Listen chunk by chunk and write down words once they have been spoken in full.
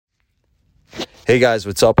Hey guys,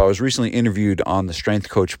 what's up? I was recently interviewed on the Strength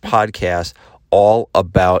Coach podcast all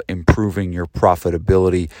about improving your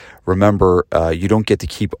profitability. Remember, you don't get to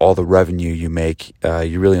keep all the revenue you make.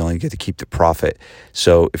 You really only get to keep the profit.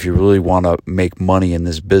 So if you really want to make money in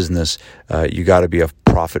this business, you got to be a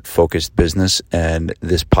profit-focused business. And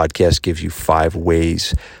this podcast gives you 5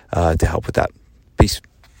 ways to help with that. Peace.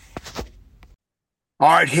 All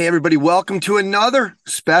right. Hey, everybody. Welcome to another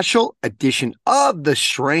special edition of the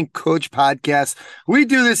Strength Coach Podcast. We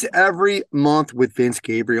do this every month with Vince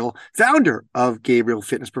Gabriel, founder of Gabriel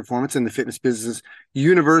Fitness Performance and the Fitness Business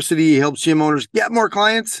University. He helps gym owners get more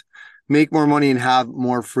clients, make more money, and have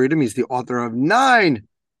more freedom. He's the author of 9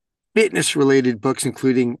 fitness-related books,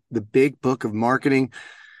 including The Big Book of Marketing.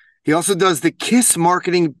 He also does the KISS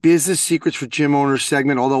Marketing Business Secrets for Gym Owners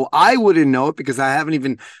segment, although I wouldn't know it because I haven't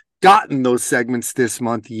even gotten those segments this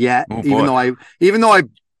month yet, even though I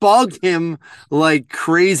bugged him like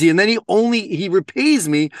crazy. And then he repays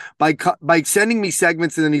me by sending me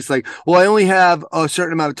segments. And then he's like, well, I only have a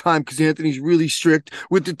certain amount of time because Anthony's really strict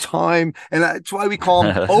with the time. And that's why we call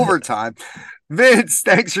him overtime. Vince,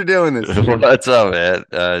 thanks for doing this. What's up,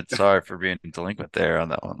 man? Sorry for being delinquent there on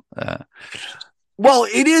that one. Well,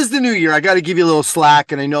 it is the new year. I got to give you a little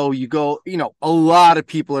slack. And I know a lot of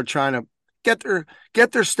people are trying to get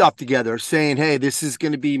their stuff together, saying, hey, this is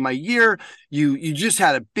going to be my year. You just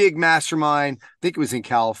had a big mastermind. I think it was in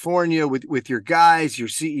California with your guys, your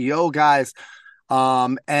CEO guys.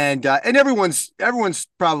 And everyone's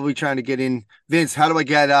probably trying to get in. Vince, how do I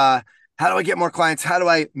get more clients? How do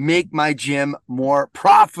I make my gym more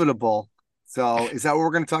profitable? So is that what we're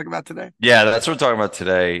going to talk about today? Yeah, that's what we're talking about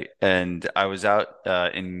today. And I was out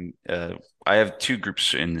I have 2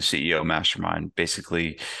 groups in the CEO Mastermind.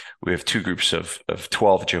 Basically, we have 2 groups of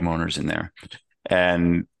 12 gym owners in there,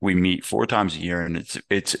 and we meet 4 times a year. And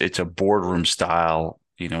it's a boardroom style,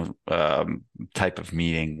 type of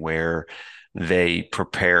meeting where they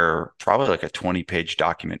prepare probably like a 20-page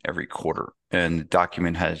document every quarter, and the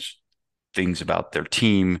document has things about their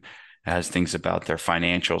team, has things about their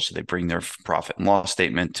financials. So they bring their profit and loss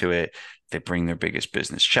statement to it. They bring their biggest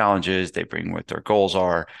business challenges. They bring what their goals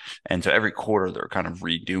are. And so every quarter they're kind of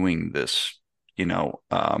redoing this,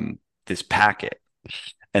 this packet.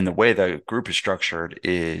 And the way the group is structured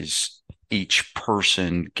is each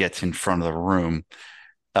person gets in front of the room,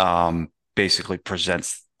 basically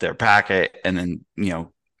presents their packet, and then,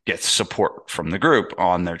 gets support from the group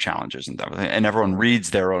on their challenges and everything. And everyone reads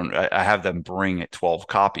their own. I have them bring 12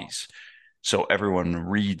 copies. So everyone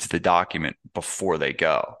reads the document before they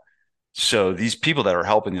go. So these people that are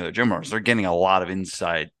helping the other gym owners, they're getting a lot of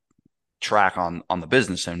inside track on the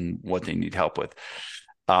business and what they need help with.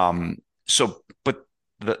 But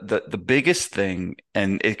the biggest thing,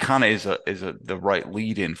 and it kind of is the right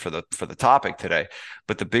lead in for the topic today.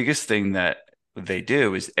 But the biggest thing that they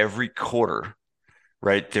do is every quarter,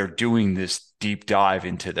 right, they're doing this deep dive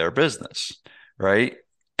into their business, right?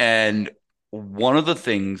 And one of the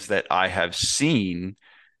things that I have seen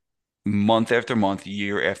month after month,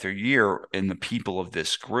 year after year in the people of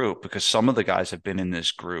this group, because some of the guys have been in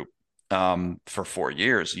this group for 4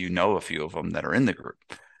 years, a few of them that are in the group,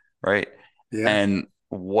 right? Yeah. And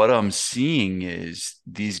what I'm seeing is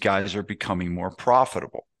these guys are becoming more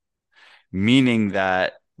profitable, meaning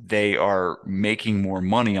that they are making more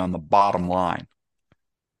money on the bottom line.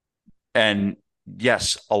 And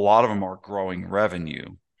yes, a lot of them are growing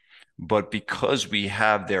revenue, but because we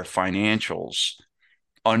have their financials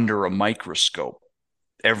under a microscope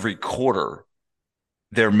every quarter,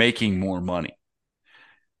 they're making more money,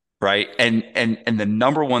 right? And the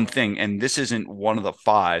number one thing, and this isn't one of the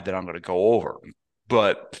 5 that I'm going to go over,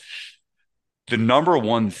 but the number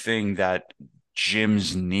one thing that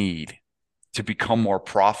gyms need to become more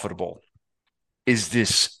profitable is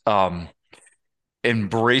this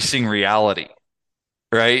embracing reality,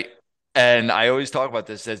 right? And I always talk about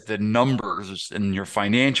this as the numbers and your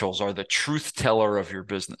financials are the truth teller of your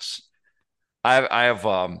business. I have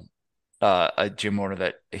a gym owner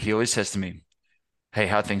that he always says to me, hey,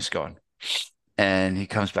 how things going? And he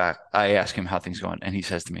comes back. I ask him how things going. And he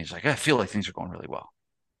says to me, he's like, I feel like things are going really well.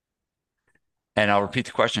 And I'll repeat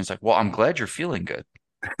the question. It's like, well, I'm glad you're feeling good,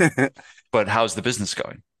 but how's the business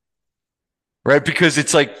going? Right? Because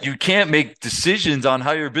it's like, you can't make decisions on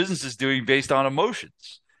how your business is doing based on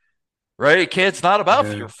emotions. Right? It's not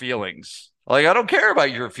about your feelings. Like, I don't care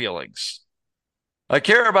about your feelings. I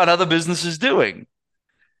care about how the business is doing.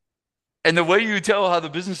 And the way you tell how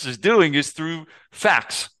the business is doing is through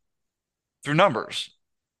facts, through numbers.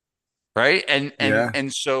 Right?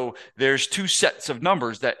 And so there's 2 sets of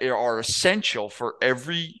numbers that are essential for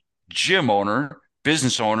every gym owner,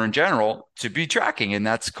 business owner in general, to be tracking. And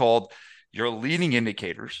that's called your leading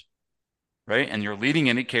indicators, right? And your leading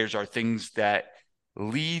indicators are things that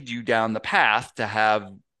lead you down the path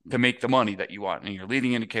to make the money that you want. And your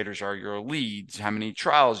leading indicators are your leads, how many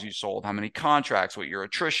trials you sold, how many contracts, what your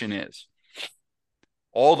attrition is.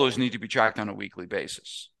 All those need to be tracked on a weekly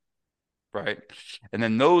basis, right? And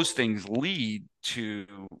then those things lead to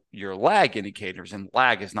your lag indicators. And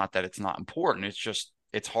lag is not that it's not important. It's just,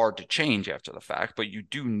 it's hard to change after the fact, but you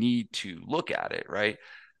do need to look at it, right?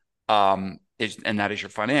 And that is your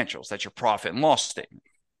financials. That's your profit and loss statement.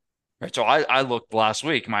 Right. So I looked last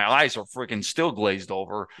week, my eyes are freaking still glazed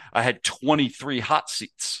over. I had 23 hot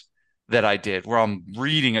seats that I did where I'm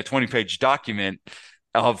reading a 20-page document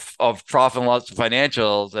of profit and loss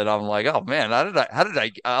financials. And I'm like, oh man, I was like, how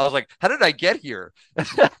did I get here?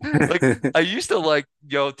 Like I used to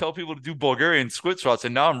tell people to do Bulgarian squid squats,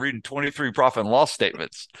 and now I'm reading 23 profit and loss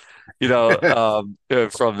statements, from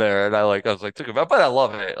there. And I was like, took it, but I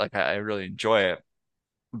love it. Like I really enjoy it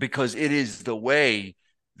because it is the way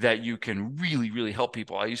that you can really, really help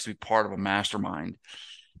people. I used to be part of a mastermind,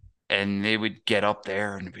 and they would get up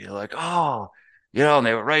there and be like, oh, and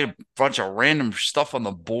they would write a bunch of random stuff on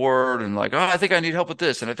the board and like, oh, I think I need help with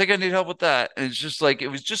this. And I think I need help with that. And it's just like, it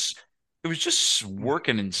was just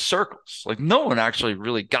working in circles. Like no one actually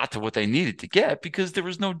really got to what they needed to get because there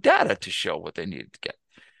was no data to show what they needed to get.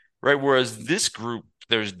 Right. Whereas this group,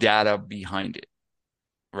 there's data behind it.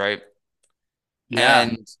 Right. Yeah.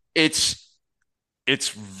 And it's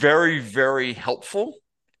very, very helpful.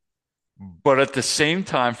 But at the same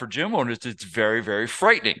time, for gym owners, it's very, very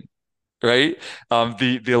frightening. Right.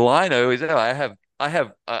 The line I always have,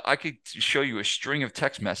 I could show you a string of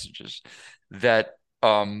text messages that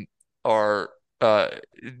are grown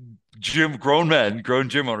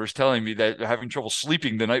gym owners telling me that they're having trouble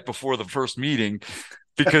sleeping the night before the first meeting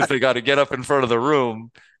because they got to get up in front of the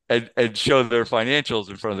room and show their financials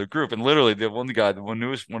in front of the group. And literally, one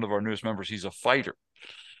of our newest members, he's a fighter.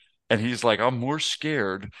 And he's like, I'm more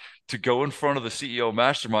scared to go in front of the CEO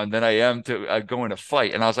mastermind than I am to go in a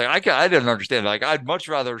fight. And I was like, I didn't understand. Like, I'd much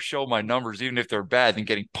rather show my numbers, even if they're bad, than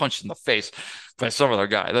getting punched in the face by some other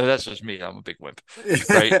guy. That's just me. I'm a big wimp,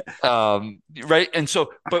 right? Right. And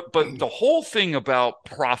so, but the whole thing about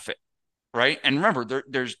profit, right? And remember,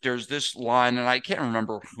 there's this line, and I can't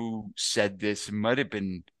remember who said this. It might have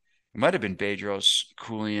been Bedros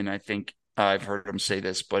Keuilian, I think. I've heard him say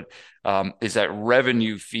this, but is that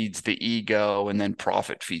revenue feeds the ego and then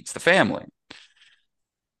profit feeds the family.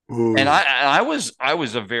 Ooh. And I was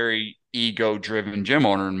a very ego-driven gym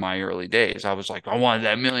owner in my early days. I was like, I wanted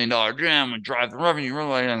that $1 million gym and drive the revenue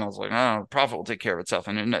really, and I was like, no, profit will take care of itself.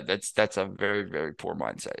 And that's a very, very poor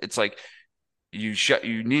mindset. It's like you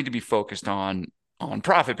need to be focused on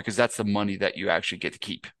profit because that's the money that you actually get to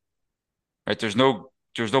keep. Right? You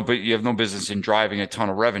have no business in driving a ton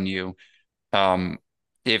of revenue. Even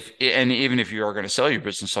if you are going to sell your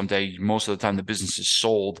business someday, most of the time the business is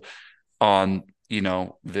sold on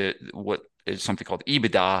what is something called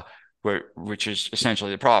EBITDA, which is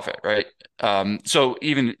essentially the profit, right? So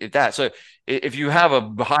even if you have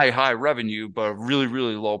a high revenue but a really,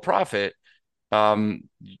 really low profit,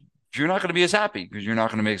 you're not going to be as happy because you're not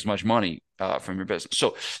going to make as much money from your business.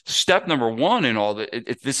 So step number one in all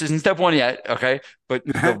this isn't step one yet, okay? But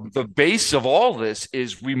the base of all this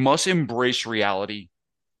is we must embrace reality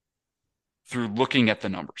through looking at the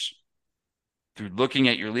numbers, through looking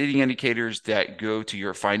at your leading indicators that go to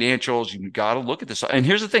your financials. You got to look at this. And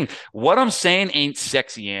here's the thing: what I'm saying ain't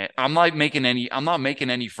sexy, Ant. I'm not making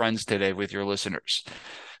any friends today with your listeners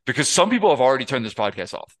because some people have already turned this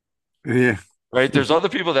podcast off. Yeah. Right. There's other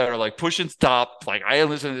people that are like pushing stop. Like I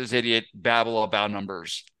listen to this idiot babble about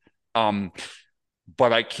numbers.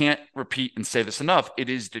 But I can't repeat and say this enough. It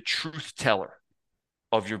is the truth teller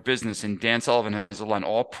of your business. And Dan Sullivan has a line,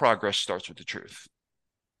 all progress starts with the truth.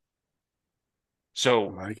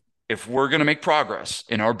 So if we're going to make progress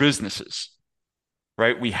in our businesses,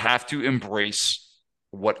 right, we have to embrace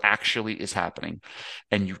what actually is happening.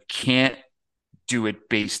 And you can't do it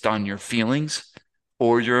based on your feelings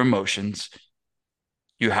or your emotions.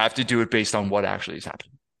 You have to do it based on what actually is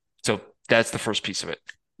happening. So that's the first piece of it.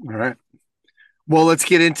 All right. Well, let's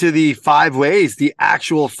get into the 5 ways, the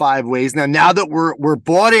actual 5 ways. Now that we're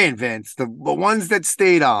bought in, Vince, the ones that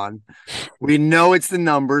stayed on, we know it's the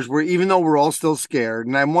numbers. Even though we're all still scared.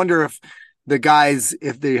 And I wonder if the guys,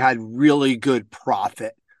 if they had really good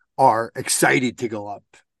profit, are excited to go up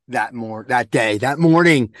that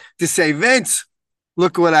morning to say, Vince,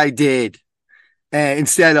 look what I did.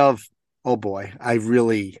 Instead of, oh boy, I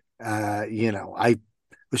really, I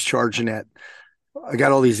was charging it. I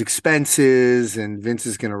got all these expenses and Vince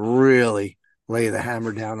is going to really lay the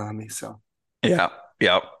hammer down on me. So, yeah.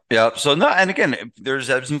 Yeah. So no, and again, there's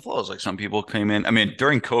ebbs and flows. Like some people came in. I mean,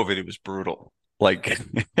 during COVID, it was brutal. Like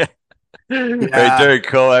right Yeah. during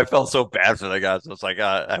COVID, I felt so bad for the guys. I was like,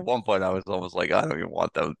 at one point, I was almost like, I don't even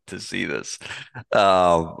want them to see this.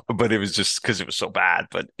 But it was just because it was so bad.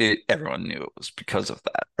 But everyone knew it was because of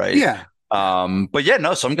that, right? Yeah. But yeah,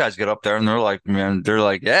 no, some guys get up there and they're like, man, they're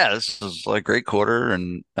like, yeah, this is like great quarter,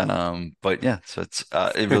 and but yeah, so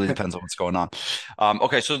it really depends on what's going on.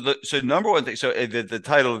 Okay, so number one thing, so the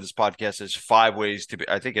title of this podcast is five ways to be.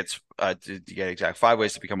 I think it's to get exact, five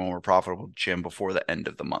ways to become a more profitable gym before the end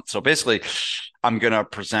of the month. So basically, I'm gonna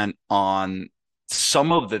present on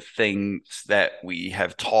some of the things that we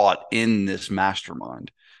have taught in this mastermind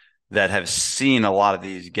that have seen a lot of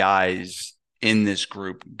these guys in this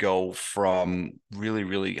group go from really,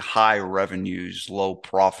 really high revenues, low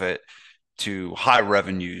profit to high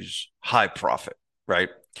revenues, high profit, right?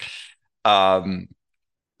 Um,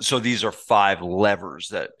 so these are five levers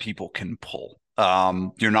that people can pull.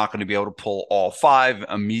 You're not going to be able to pull all five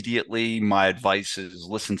immediately. My advice is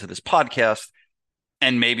listen to this podcast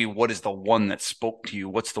and maybe what is the one that spoke to you?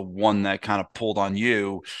 What's the one that kind of pulled on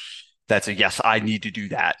you? That's a yes, I need to do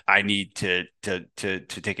that. I need to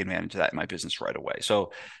take advantage of that in my business right away.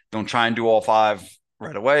 So don't try and do all five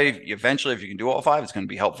right away. Eventually, if you can do all five, it's going to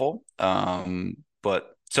be helpful. But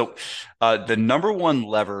so the number one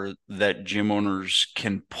lever that gym owners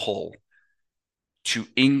can pull to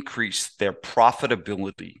increase their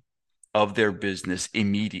profitability of their business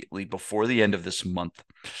immediately before the end of this month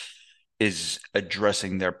is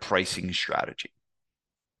addressing their pricing strategy,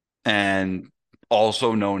 and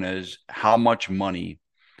also known as how much money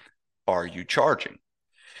are you charging?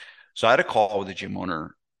 So I had a call with a gym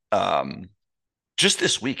owner just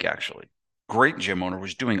this week, actually. Great gym owner,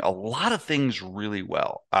 was doing a lot of things really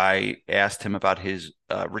well. I asked him about his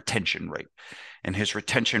retention rate, and his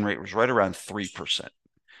retention rate was right around 3%,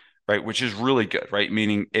 right? Which is really good, right?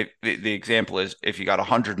 Meaning if the example is if you got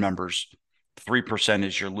 100 members, 3%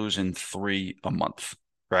 is you're losing three a month,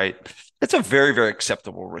 right? It's a very, very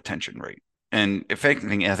acceptable retention rate. And if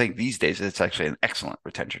anything, I think these days it's actually an excellent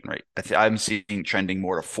retention rate. I'm seeing trending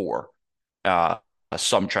more to four, uh,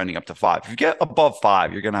 some trending up to five. If you get above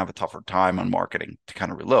five, you're going to have a tougher time on marketing to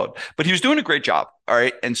kind of reload. But he was doing a great job. All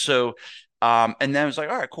right. And so, and then I was like,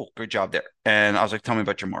 all right, cool, great job there. And I was like, tell me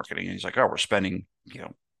about your marketing. And he's like, oh, we're spending,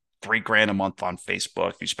 $3,000 a month on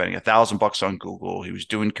Facebook. He's spending $1,000 on Google. He was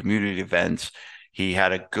doing community events. He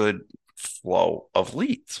had a good flow of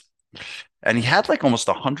leads, and he had like almost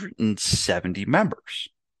 170 members.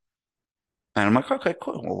 And I'm like, okay,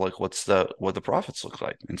 cool. Well, like, what the profits look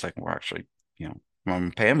like? And it's like, we're actually,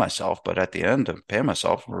 I'm paying myself, but at the end of paying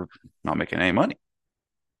myself, we're not making any money.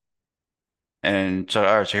 And so,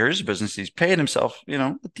 all right, so here's a business. He's paying himself,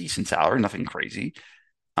 a decent salary, nothing crazy.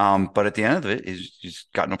 But at the end of it, he's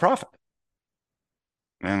got no profit.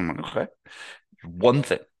 And I'm like, okay, one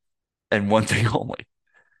thing and one thing only,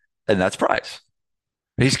 and that's price.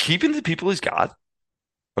 He's keeping the people he's got.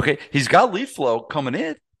 Okay, he's got lead flow coming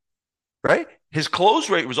in, right? His close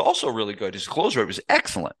rate was also really good. His close rate was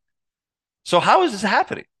excellent. So how is this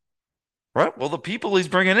happening? Right? Well, the people he's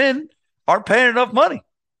bringing in aren't paying enough money,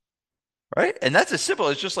 right? And that's as simple.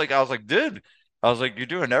 It's just like I was like, dude, I was like, you're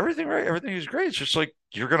doing everything right. Everything is great. It's just like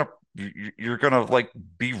you're gonna like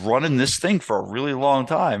be running this thing for a really long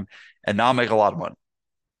time and not make a lot of money.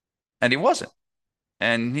 And he wasn't,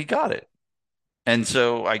 and he got it. And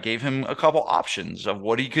so I gave him a couple options of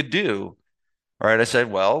what he could do. All right, I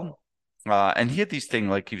said, well, and he had these things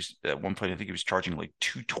like he was at one point, I think he was charging like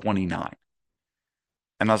 229.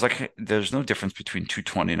 And I was like, hey, there's no difference between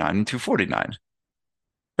 229 and 249.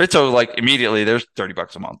 Right. So like immediately there's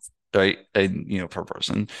 $30 a month, right? And per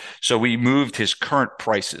person. So we moved his current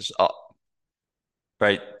prices up,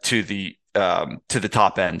 right, to the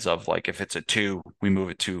top ends of like if it's a two, we move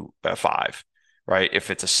it to a five, right? If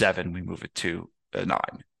it's a seven, we move it to a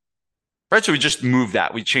nine. Right, so we just moved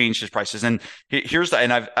that. We changed his prices, and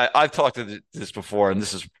and I've talked to this before, and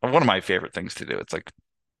this is one of my favorite things to do. It's like,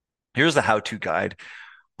 here's the how-to guide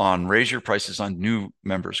on raise your prices on new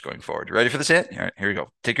members going forward. You ready for this, Ant? All right, here you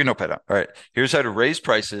go. Take your notepad out. All right, here's how to raise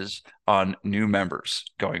prices on new members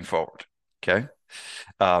going forward. Okay,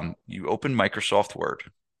 you open Microsoft Word,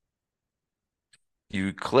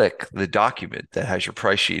 you click the document that has your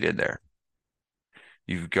price sheet in there.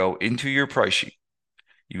 You go into your price sheet,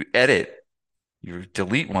 you edit. You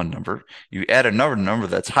delete one number, you add another number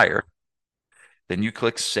that's higher, then you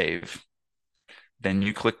click save, then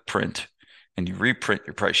you click print, and you reprint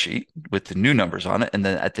your price sheet with the new numbers on it. And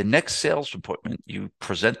then at the next sales appointment, you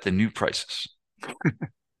present the new prices.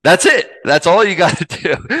 That's it. That's all you got to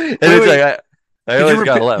do. And it's like, I always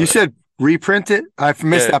got to laugh. You Reprint it? I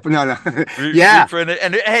missed Yeah. that, but no. Yeah. Reprint it.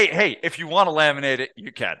 And hey, if you want to laminate it,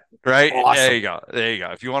 you can. Right? There Awesome. you go. There you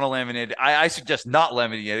go. If you want to laminate it, I suggest not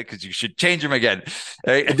laminating it because you should change them again.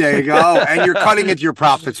 Right? There you go. And you're cutting into your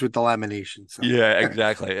profits with the lamination. So Yeah,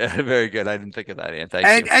 exactly. Very good. I didn't think of that, Ann.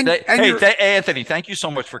 Thank and you. and you're Anthony, thank you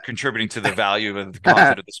so much for contributing to the value and the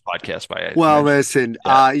content of this podcast by well, mentioning. listen,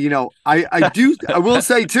 Yeah. I will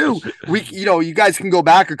say too, you guys can go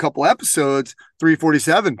back a couple episodes,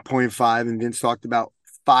 347.5, and Vince talked about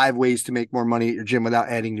 5 ways to make more money at your gym without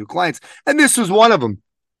adding new clients. And this was one of them.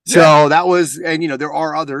 So Yeah. that was, and there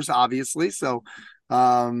are others, obviously. So,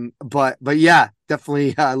 but yeah,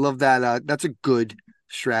 definitely. I love that. That's a good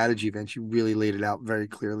strategy, Vince. You really laid it out very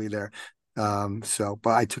clearly there. But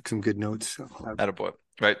I took some good notes. So Attaboy.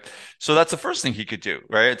 Right. So that's the first thing he could do.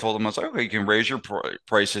 Right. I told him, I was like, okay, you can raise your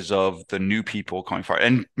prices of the new people coming forward.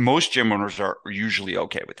 And most gym owners are usually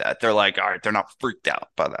okay with that. They're like, all right, they're not freaked out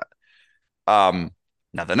by that.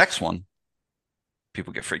 Now the next one,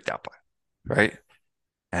 people get freaked out by, right?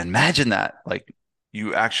 And imagine that, like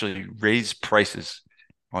you actually raise prices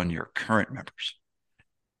on your current members.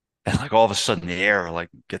 And like all of a sudden the air like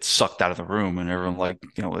gets sucked out of the room and everyone like,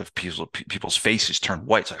 if people's faces turn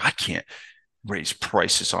white, it's like, I can't raise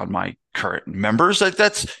prices on my current members. Like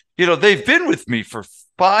that's, they've been with me for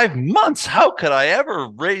 5 months. How could I ever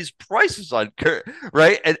raise prices on current,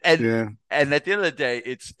 right? yeah. And at the end of the day,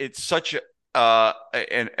 it's such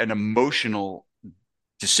an emotional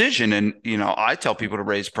decision. And, I tell people to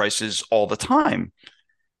raise prices all the time.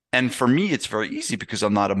 And for me, it's very easy because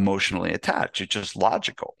I'm not emotionally attached. It's just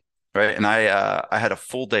logical. Right. And I had a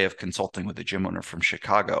full day of consulting with a gym owner from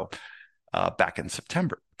Chicago back in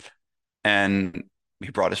September. And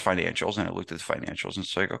he brought his financials and I looked at the financials and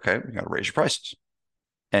it's like, okay, we got to raise your prices.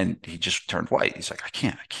 And he just turned white. He's like, I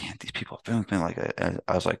can't. These people have been with me like that.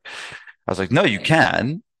 I was like, no, you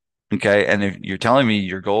can. Okay. And if you're telling me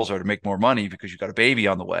your goals are to make more money because you got a baby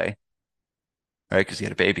on the way, right? Because he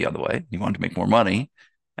had a baby on the way. He wanted to make more money.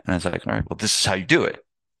 And I was like, all right, well, this is how you do it.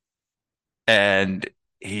 And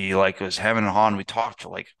he like was having it on. We talked for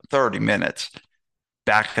like 30 minutes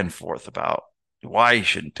back and forth about why he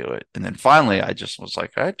shouldn't do it. And then finally, I just was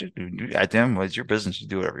like, I damn, it's your business. You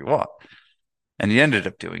do whatever you want. And he ended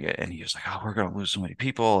up doing it. And he was like, oh, we're going to lose so many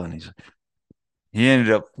people. And he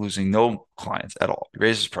ended up losing no clients at all. He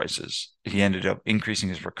raised his prices. He ended up increasing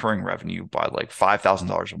his recurring revenue by like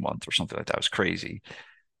 $5,000 a month or something like that. It was crazy.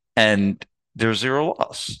 And there's zero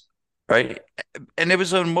loss. Right. And it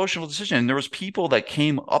was an emotional decision. And there was people that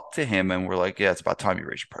came up to him and were like, yeah, it's about time you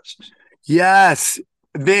raise your prices. Yes,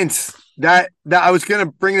 Vince, that I was going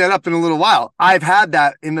to bring that up in a little while. I've had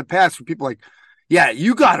that in the past where people like, yeah,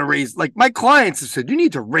 you got to raise, like my clients have said, you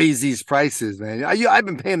need to raise these prices, man. I've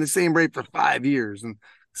been paying the same rate for 5 years. And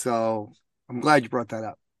so I'm glad you brought that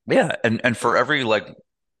up. Yeah. And for every and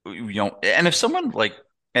if someone like,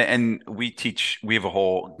 and we have a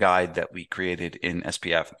whole guide that we created in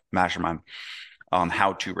SPF Mastermind on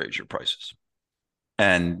how to raise your prices.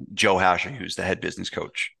 And Joe Hasher, who's the head business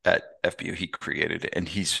coach at FBU, he created it. And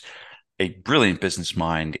he's a brilliant business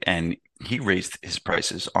mind. And he raised his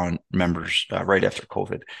prices on members right after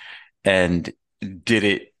COVID and did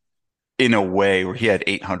it in a way where he had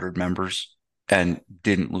 800 members and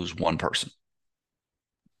didn't lose one person.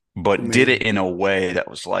 But did it in a way that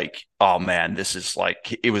was like, oh man, this is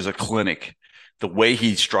like, it was a clinic. The way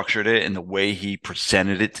he structured it and the way he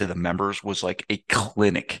presented it to the members was like a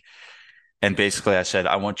clinic. And basically I said,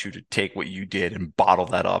 I want you to take what you did and bottle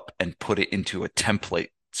that up and put it into a template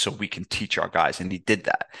so we can teach our guys. And he did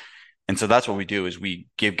that. And so that's what we do is we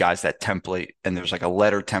give guys that template and there's like a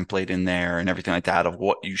letter template in there and everything like that of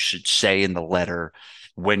what you should say in the letter,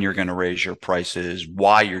 when you're going to raise your prices,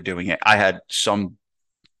 why you're doing it. I had some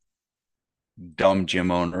dumb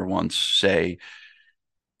gym owner once say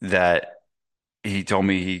that he told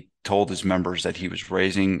me he told his members that he was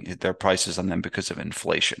raising their prices on them because of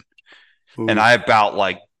inflation. Ooh. And I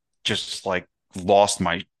about just lost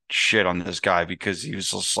my shit on this guy because he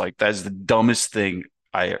was just like, that's the dumbest thing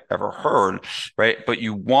I ever heard. Right. But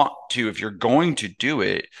you want to, if you're going to do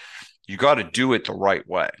it, you got to do it the right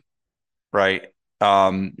way. Right.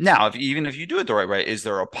 Now, even if you do it the right way, is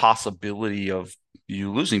there a possibility of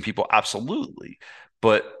you losing people? Absolutely.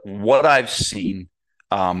 But what I've seen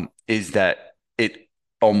is that it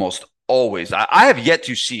almost always, I have yet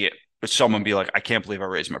to see it, with someone be like, I can't believe I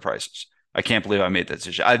raised my prices. I can't believe I made that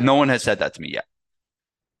decision. No one has said that to me yet.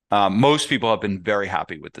 Most people have been very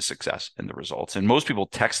happy with the success and the results. And most people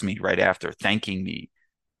text me right after thanking me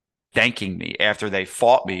after they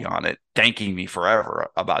fought me on it, thanking me forever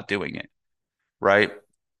about doing it. Right.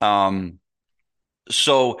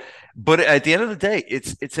 So, but at the end of the day,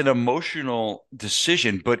 it's an emotional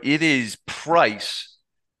decision, but it is price,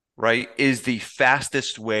 right? Is the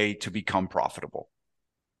fastest way to become profitable.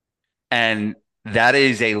 And that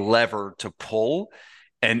is a lever to pull.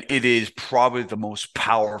 And it is probably the most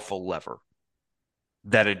powerful lever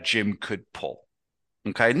that a gym could pull.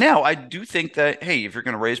 Okay. Now, I do think that, hey, if you're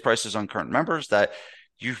going to raise prices on current members, that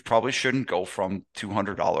you probably shouldn't go from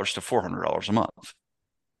 $200 to $400 a month.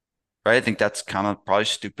 Right. I think that's kind of probably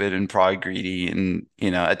stupid and probably greedy. And,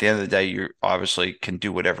 at the end of the day, you obviously can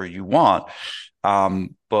do whatever you want.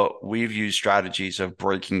 But we've used strategies of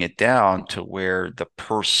breaking it down to where the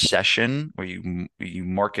per session, where you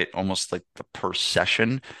market almost like the per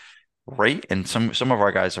session rate. And some of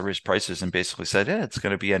our guys have raised prices and basically said, yeah, it's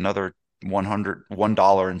going to be another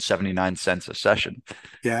 $1.79 a session.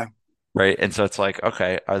 Yeah. Right. And so it's like,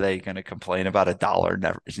 okay, are they going to complain about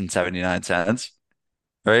 $1.79?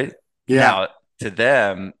 Right. Yeah. Now to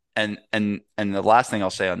them, and the last thing I'll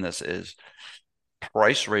say on this is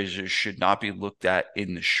price raises should not be looked at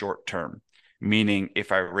in the short term. Meaning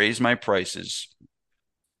if I raise my prices,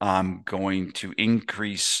 I'm going to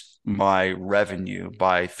increase my revenue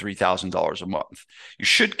by $3,000 a month. You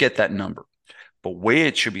should get that number. But way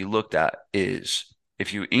it should be looked at is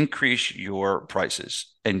if you increase your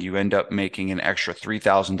prices and you end up making an extra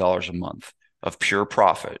 $3,000 a month of pure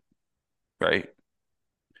profit, right?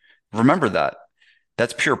 Remember that.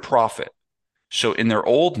 That's pure profit. So in their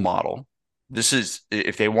old model, this is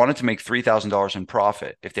if they wanted to make $3,000 in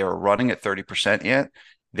profit, if they were running at 30% yet,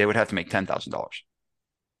 they would have to make $10,000. Do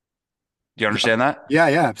you understand that? Yeah,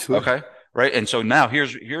 absolutely. Okay. Right. And so now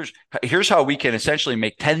here's how we can essentially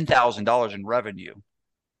make $10,000 in revenue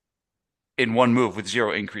in one move with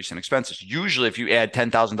zero increase in expenses. Usually, if you add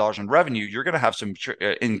 $10,000 in revenue, you're going to have some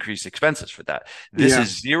increased expenses for that. This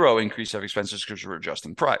is zero increase of expenses because we're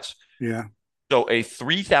adjusting price. Yeah. So a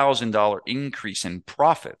 $3,000 increase in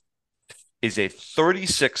profit is a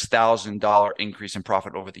 $36,000 increase in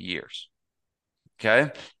profit over the years. Okay.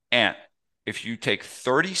 And if you take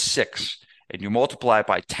 36 and you multiply it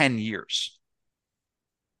by 10 years,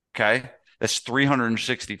 okay, that's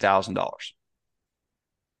 $360,000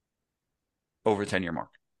 over a 10-year mark.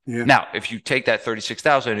 Yeah. Now, if you take that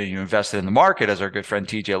 36,000 and you invest it in the market, as our good friend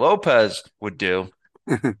TJ Lopez would do,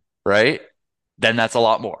 right, then that's a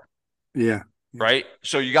lot more. Yeah. Right.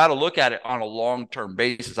 So you got to look at it on a long-term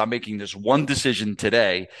basis. I'm making this one decision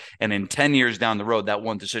today, and in 10 years down the road, that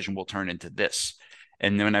one decision will turn into this.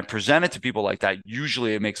 And then when I present it to people like that,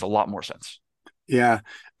 usually it makes a lot more sense. Yeah.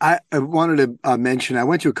 I wanted to mention, I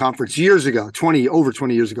went to a conference years ago, over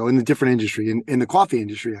 20 years ago in the different industry, in the coffee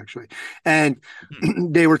industry, actually. And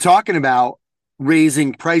they were talking about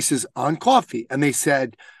raising prices on coffee. And they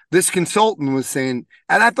said, this consultant was saying,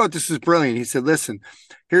 and I thought this was brilliant. He said, listen,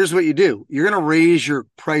 here's what you do. You're going to raise your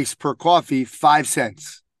price per coffee 5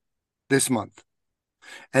 cents this month.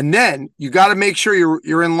 And then you got to make sure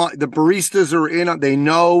you're in line. The baristas are in. They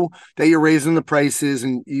know that you're raising the prices,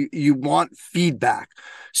 and you want feedback.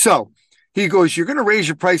 So he goes, you're going to raise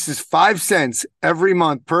your prices 5 cents every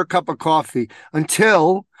month per cup of coffee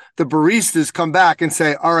until the baristas come back and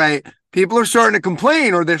say, all right, people are starting to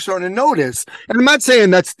complain or they're starting to notice. And I'm not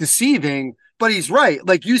saying that's deceiving, but he's right.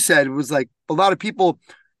 Like you said, it was like a lot of people,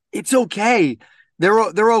 it's okay.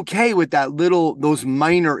 They're okay with those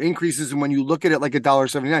minor increases. And when you look at it like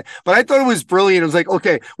 $1.79, but I thought it was brilliant. It was like,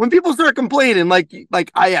 okay, when people start complaining, like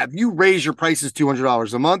you raise your prices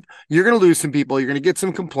 $200 a month, you're going to lose some people. You're going to get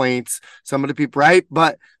some complaints, some of the people, right?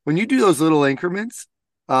 But when you do those little increments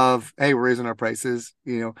of, hey, we're raising our prices,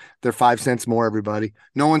 they're 5 cents more, everybody,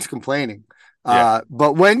 no one's complaining. Yeah.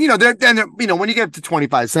 But when, when you get up to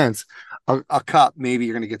 25 cents a cup, maybe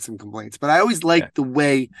you're going to get some complaints, but I always liked the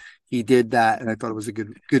way he did that, and I thought it was a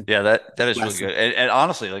good. Yeah, that is lesson. Really good. And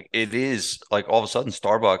honestly, like it is like all of a sudden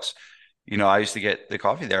Starbucks, I used to get the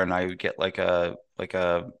coffee there, and I would get like a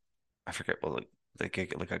I forget what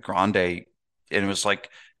like a grande, and it was like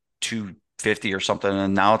 $2.50 or something,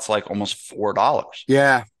 and now it's like almost $4.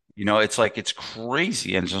 Yeah, it's like it's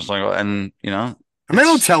crazy, and it's just like and they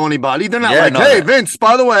don't tell anybody. They're not hey, Vince,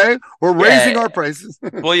 by the way, we're raising our prices.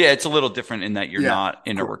 Well, yeah, it's a little different in that you're not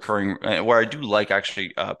in a recurring, where I do like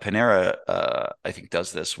actually Panera, I think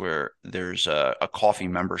does this where there's a coffee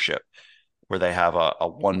membership where they have a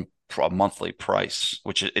monthly price,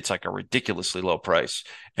 which it's like a ridiculously low price,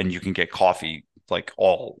 and you can get coffee like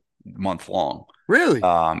all month long. Really?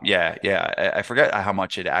 Yeah. I forget how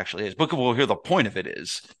much it actually is, but we'll hear the point of it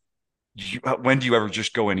is when do you ever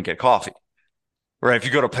just go in and get coffee? Right. If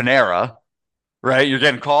you go to Panera, right? You're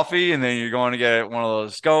getting coffee, and then you're going to get one of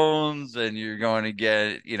those scones, and you're going to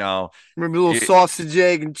get, Remember a little you, sausage,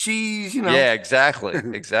 egg, and cheese, yeah, exactly,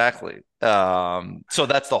 exactly. So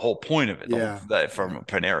that's the whole point of it, Yeah. from Yeah. a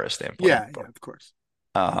Panera standpoint. Yeah. Yeah. But Of course.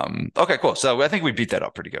 okay, cool. So I think we beat that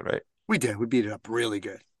up pretty good, right? We did. We beat it up really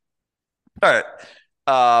good. All right.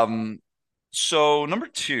 Um, so number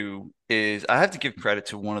two is I have to give credit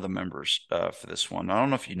to one of the members for this one. I don't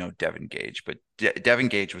know if you know Devin Gage, but Devin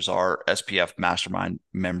Gage was our SPF Mastermind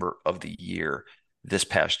Member of the Year this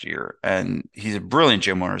past year, and he's a brilliant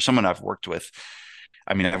gym owner, someone I've worked with.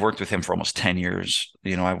 I mean, I've worked with him for almost 10 years.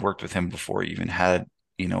 I've worked with him before he even had,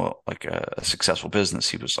 like a successful business.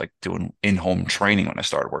 He was like doing in-home training when I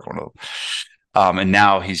started working with him. And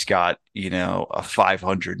now he's got, a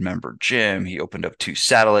 500 member gym. He opened up 2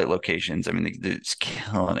 satellite locations. I mean, it's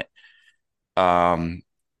killing it. Um,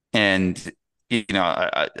 and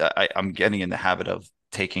I'm getting in the habit of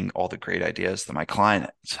taking all the great ideas that my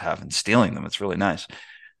clients have and stealing them. It's really nice.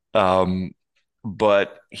 Um,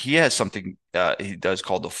 but he has something he does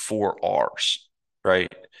called the 4 Rs,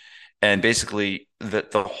 right? And basically,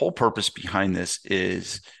 the whole purpose behind this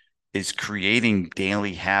is creating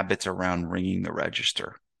daily habits around ringing the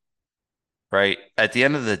register, right? At the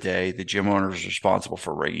end of the day, the gym owner is responsible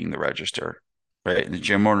for ringing the register, right? And the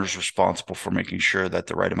gym owner is responsible for making sure that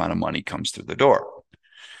the right amount of money comes through the door.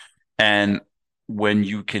 And when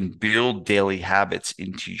you can build daily habits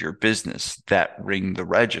into your business that ring the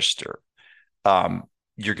register, um,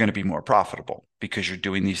 you're going to be more profitable because you're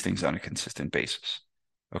doing these things on a consistent basis.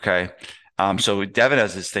 Okay. So Devin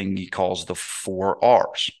has this thing he calls the 4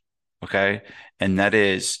 Rs. Okay. And that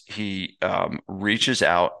is he reaches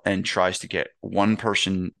out and tries to get one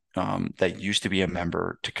person that used to be a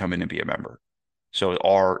member to come in and be a member. So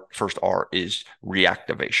our first R is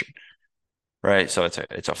reactivation, right? So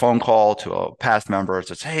it's a phone call to a past member. It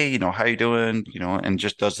says, hey, how you doing? And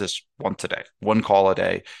just does this once a day, one call a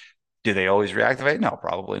day. Do they always reactivate? No,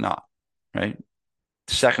 probably not. Right.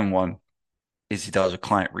 The second one is he does a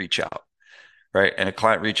client reach out. Right. And a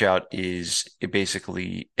client reach out is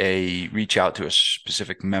basically a reach out to a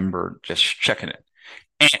specific member, just checking it.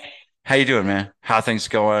 How you doing, man? How things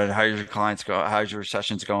going? How your clients go? How's your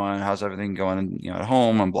sessions going? How's everything going, at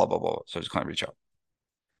home and blah, blah, blah. So it's client reach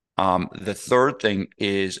out. The third thing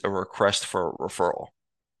is a request for a referral.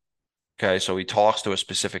 Okay. So he talks to a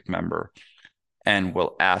specific member and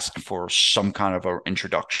will ask for some kind of an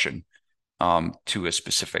introduction to a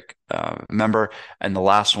specific member. And the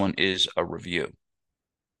last one is a review,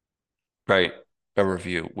 right? A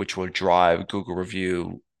review, which will drive Google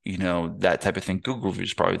review, that type of thing. Google review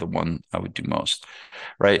is probably the one I would do most,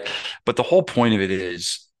 right? But the whole point of it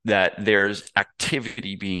is that there's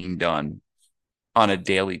activity being done on a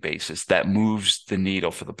daily basis that moves the needle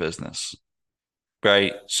for the business.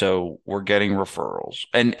 Right. So we're getting referrals.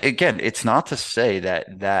 And again, it's not to say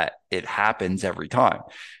that it happens every time.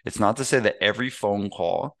 It's not to say that every phone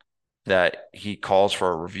call that he calls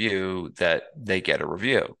for a review that they get a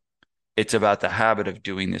review. It's about the habit of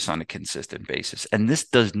doing this on a consistent basis. And this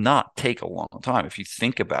does not take a long time if you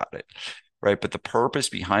think about it. Right. But the purpose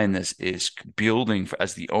behind this is building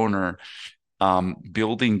as the owner,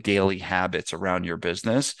 building daily habits around your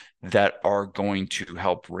business that are going to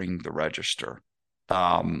help ring the register.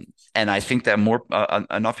 And I think that more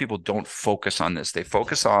enough people don't focus on this. They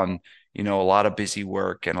focus on, a lot of busy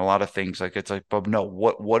work and a lot of things like it's like, but no,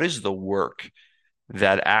 what is the work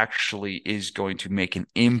that actually is going to make an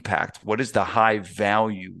impact? What is the high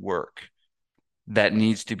value work that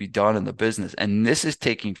needs to be done in the business? And this is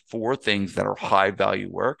taking 4 things that are high value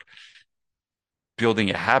work, building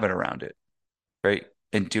a habit around it, right?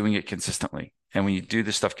 And doing it consistently. And when you do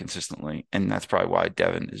this stuff consistently, and that's probably why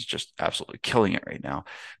Devin is just absolutely killing it right now,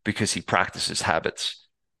 because he practices habits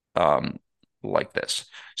um, like this.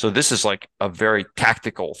 So this is like a very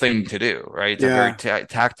tactical thing to do, right? It's a very Yeah.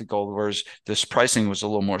 tactical, whereas this pricing was a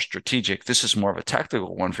little more strategic. This is more of a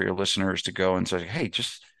tactical one for your listeners to go and say, hey,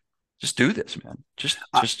 just do this, man. Just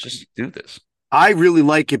do this. I really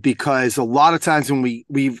like it because a lot of times when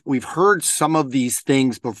we've heard some of these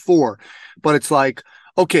things before, but it's like,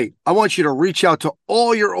 okay, I want you to reach out to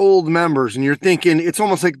all your old members, and you're thinking it's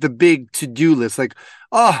almost like the big to-do list. Like,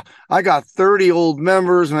 oh, I got 30 old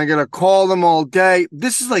members and I gotta call them all day.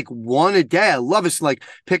 This is like one a day. I love it. It's like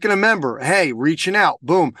picking a member. Hey, reaching out,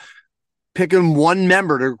 boom, picking one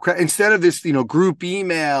member to instead of this, group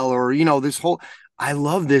email or this whole. I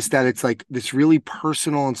love this that it's like this really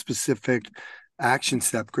personal and specific action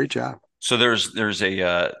step. Great job. So there's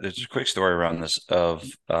a quick story around this of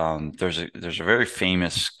there's a very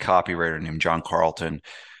famous copywriter named John Carlton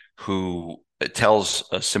who tells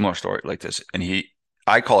a similar story like this, and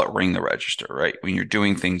I call it ring the register, right? When you're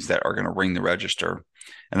doing things that are going to ring the register.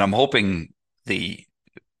 And I'm hoping the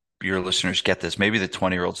your listeners get this. Maybe the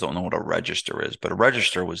 20-year-olds don't know what a register is, but a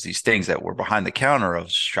register was these things that were behind the counter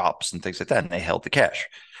of shops and things like that, and they held the cash,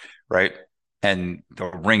 right? And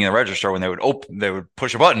the ring in the register, when they would open, they would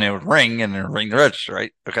push a button, it would ring, and it would ring the register,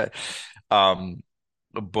 right? Okay. Um,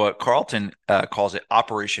 but Carlton calls it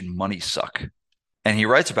Operation Money Suck, and he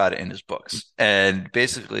writes about it in his books. And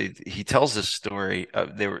basically, he tells this story.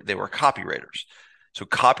 They were copywriters, so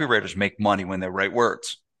copywriters make money when they write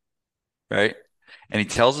words, right? And he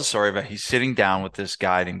tells the story about he's sitting down with this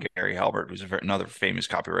guy named Gary Halbert, who's another famous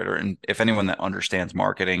copywriter. And if anyone that understands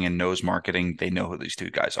marketing and knows marketing, they know who these two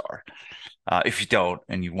guys are. If you don't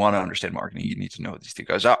and you want to understand marketing, you need to know who these two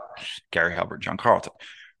guys are, Gary Halbert, John Carlton,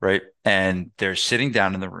 right? And they're sitting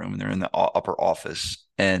down in the room, and they're in the upper office,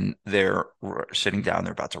 and they're sitting down.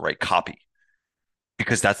 They're about to write copy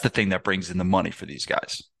because that's the thing that brings in the money for these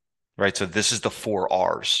guys, right? So this is the 4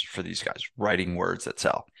 R's for these guys: writing words that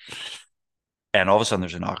sell. And all of a sudden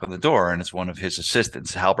there's a knock on the door, and it's one of his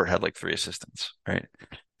assistants. Halbert had like 3 assistants, right?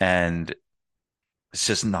 And the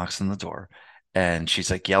assistant knocks on the door, and she's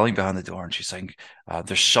like yelling behind the door, and she's like,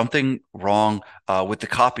 there's something wrong with the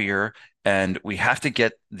copier, and we have to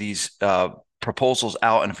get these proposals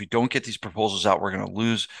out. And if we don't get these proposals out, we're going to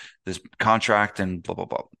lose this contract and blah, blah,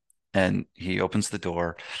 blah. And he opens the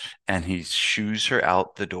door, and he shoos her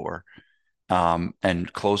out the door,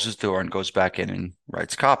 and closes the door and goes back in and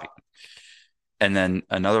writes copy. And then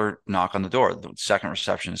another knock on the door. The second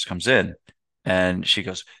receptionist comes in, and she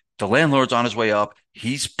goes, the landlord's on his way up.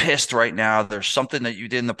 He's pissed right now. There's something that you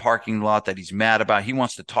did in the parking lot that he's mad about. He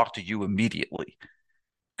wants to talk to you immediately.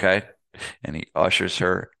 Okay. And he ushers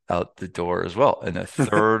her out the door as well. And the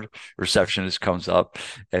third receptionist comes up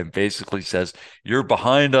and basically says, you're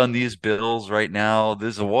behind on these bills right now.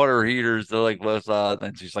 There's a water heaters. They're like,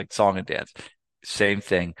 and she's like, song and dance. Same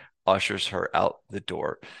thing. Ushers her out the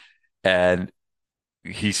door. And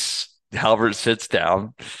Halbert sits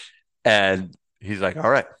down, and he's like, all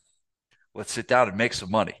right, let's sit down and make some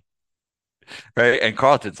money. Right. And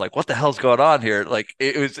Carlton's like, what the hell's going on here? Like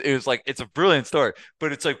it was like, it's a brilliant story,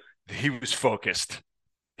 but it's like he was focused.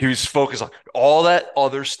 He was focused on all that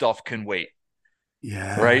other stuff can wait.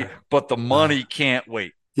 Yeah. Right. But the money can't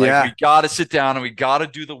wait. Like Yeah. we got to sit down and we got to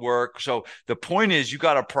do the work. So the point is, you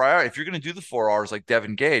got to prioritize. If you're going to do the 4 R's like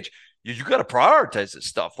Devin Gage, you got to prioritize this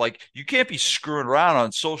stuff. Like you can't be screwing around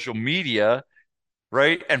on social media,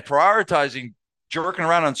 right? And prioritizing jerking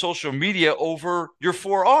around on social media over your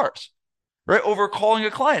 4 R's, right? Over calling a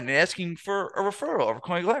client and asking for a referral, over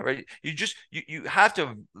calling a client, right? You have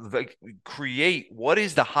to like create what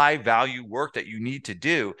is the high value work that you need to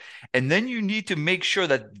do. And then you need to make sure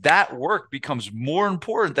that that work becomes more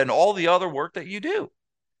important than all the other work that you do.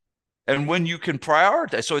 And when you can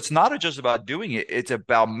prioritize, so it's not just about doing it, it's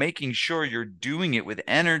about making sure you're doing it with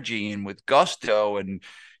energy and with gusto, and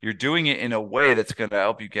you're doing it in a way that's going to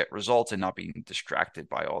help you get results and not being distracted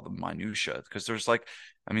by all the minutia. Because there's like,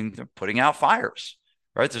 I mean, they're putting out fires,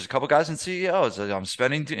 right? There's a couple guys in CEOs that I'm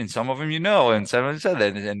spending, and some of them, and someone said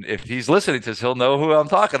that. And if he's listening to this, he'll know who I'm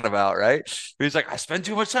talking about, right? He's like, I spend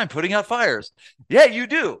too much time putting out fires. Yeah, you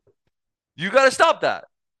do. You got to stop that.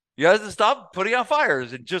 You have to stop putting out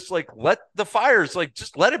fires and just like let the fires, like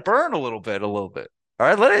just let it burn a little bit. All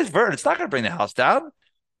right. Let it burn. It's not going to bring the house down.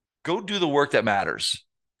 Go do the work that matters.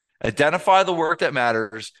 Identify the work that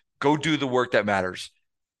matters. Go do the work that matters,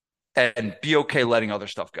 and be okay letting other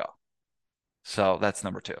stuff go. So that's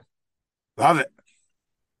number 2. Love it.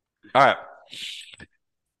 All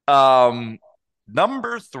right.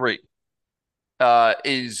 Number 3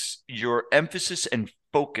 is your emphasis and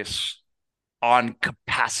focus on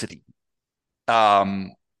capacity.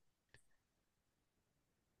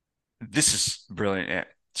 This is brilliant.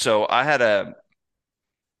 So I had a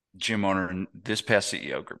gym owner in this past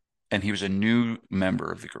CEO group, and he was a new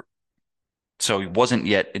member of the group. So he wasn't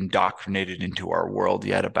yet indoctrinated into our world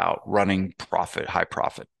yet about running profit, high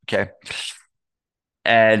profit. Okay.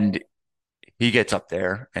 And he gets up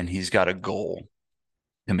there and he's got a goal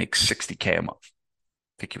to make 60K a month.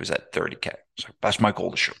 I think he was at 30K. So that's my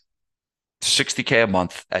goal this year. 60K a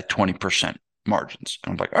month at 20% margins.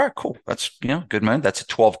 And I'm like, all right, cool. That's, good, man. That's a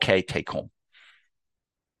 12K take home.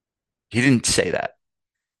 He didn't say that.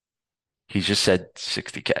 He just said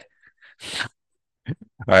 60K. All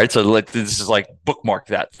right. So like, this is like bookmark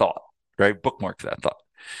that thought, right? Bookmark that thought.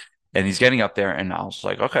 And he's getting up there, and I was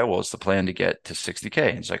like, okay, well, it's the plan to get to 60K.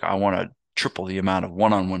 And he's like, I want to triple the amount of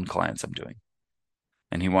one-on-one clients I'm doing.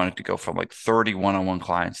 And he wanted to go from like 30 one-on-one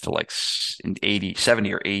clients to like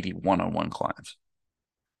 70 or 80 one-on-one clients.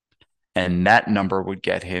 And that number would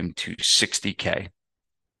get him to 60K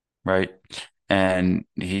right? And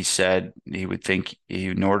he said he would think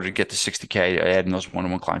in order to get to 60K, adding those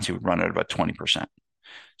one-on-one clients, he would run at about 20%.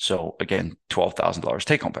 So again, $12,000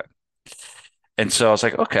 take home pay. And so I was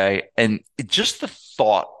like, okay. And just the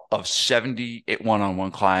thought of 70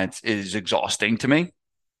 one-on-one clients is exhausting to me,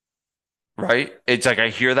 right? It's like I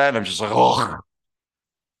hear that and I'm just like, oh,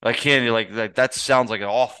 I can't like that sounds like an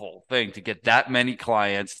awful thing to get that many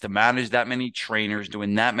clients, to manage that many trainers,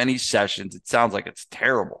 doing that many sessions. It sounds like it's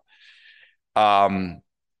terrible. And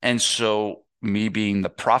so me being the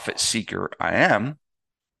profit seeker I am,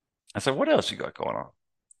 I said, what else you got going on?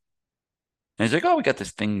 And he's like, oh, we got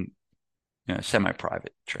this thing,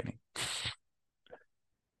 semi-private training.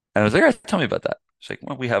 And I was like, all right, tell me about that. It's like,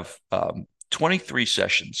 well, we have 23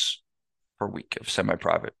 sessions per week of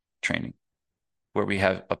semi-private training where we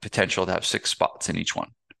have a potential to have 6 spots in each one.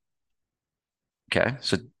 Okay.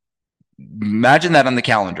 So imagine that on the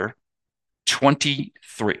calendar,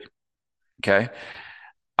 23. Okay.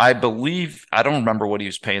 I believe, I don't remember what he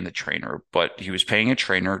was paying the trainer, but he was paying a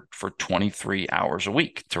trainer for 23 hours a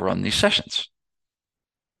week to run these sessions.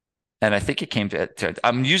 And I think it came to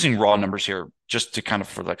I'm using raw numbers here just to kind of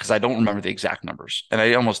for that, because I don't remember the exact numbers. And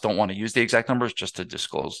I almost don't want to use the exact numbers just to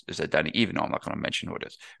disclose his identity, even though I'm not going to mention who it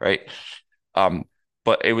is. Right.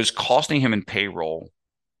 But it was costing him in payroll,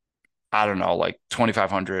 I don't know, like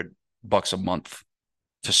 $2,500 a month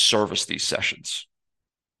to service these sessions.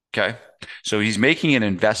 Okay. So he's making an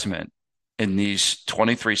investment in these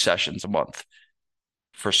 23 sessions a month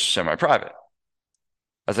for semi-private.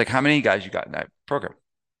 I was like, how many guys you got in that program?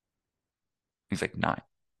 He's like, 9.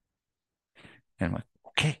 And I'm like,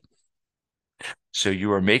 okay. So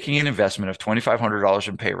you are making an investment of $2,500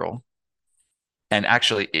 in payroll. And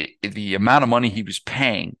actually, the amount of money he was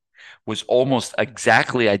paying was almost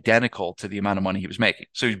exactly identical to the amount of money he was making.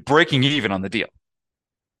 So he's breaking even on the deal.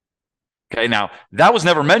 Okay. Now, that was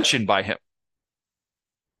never mentioned by him.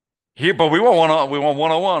 But we want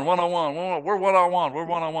one-on-one, we're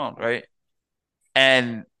one-on-one, right?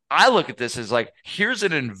 And I look at this as like, here's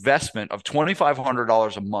an investment of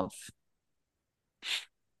 $2,500 a month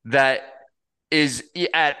that is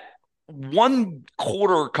at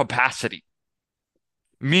 1/4 capacity,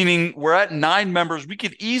 meaning we're at 9 members. We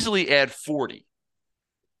could easily add 40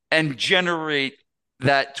 and generate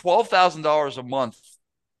that $12,000 a month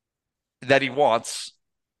that he wants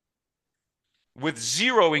with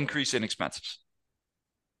 0 increase in expenses.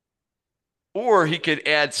 Or he could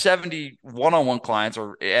add 70 one-on-one clients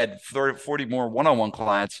or add 30, 40 more one-on-one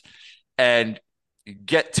clients and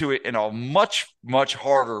get to it in a much, much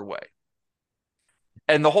harder way.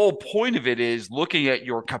 And the whole point of it is looking at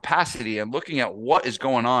your capacity and looking at what is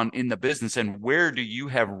going on in the business and where do you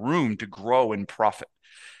have room to grow and profit.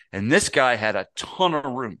 And this guy had a ton of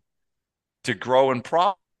room to grow and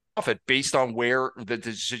profit based on where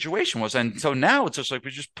the situation was. And so now it's just like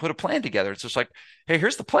we just put a plan together. It's just like, hey,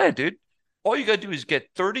 here's the plan, dude. All you got to do is get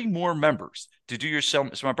 30 more members to do your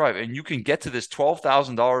semi-private, and you can get to this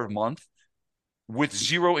 $12,000 a month with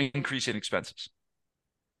 0 increase in expenses.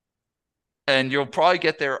 And you'll probably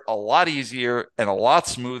get there a lot easier and a lot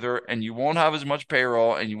smoother, and you won't have as much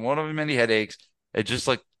payroll and you won't have as many headaches. It's just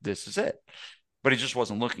like, this is it. But he just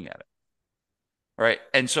wasn't looking at it. Right.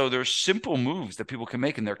 And so there's simple moves that people can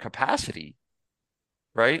make in their capacity.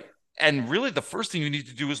 Right. And really, the first thing you need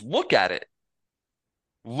to do is look at it.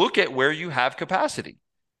 Look at where you have capacity.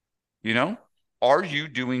 Are you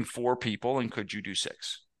doing 4 people and could you do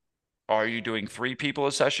 6? Are you doing 3 people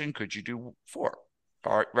a session? Could you do 4?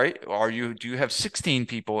 Right? Do you have 16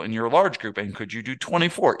 people in your large group and could you do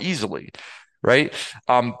 24 easily? Right.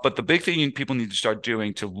 But the big thing people need to start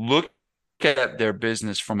doing to look at their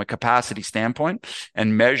business from a capacity standpoint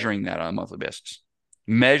and measuring that on a monthly basis.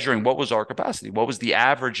 Measuring what was our capacity? What was the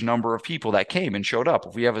average number of people that came and showed up?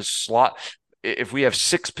 If we have a slot, if we have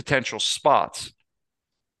 6 potential spots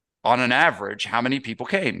on an average, how many people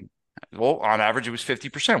came? Well, on average, it was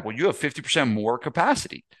 50%. Well, you have 50% more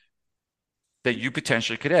capacity that you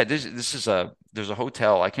potentially could add. There's a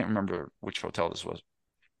hotel. I can't remember which hotel this was,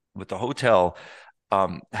 but the hotel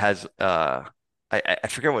has I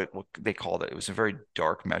forget what they called it. It was a very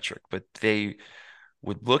dark metric, but they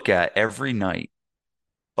would look at every night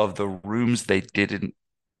of the rooms they didn't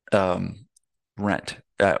rent,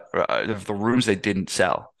 of the rooms they didn't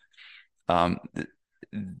sell.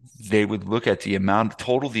 They would look at the amount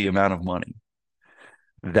of money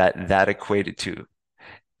that equated to,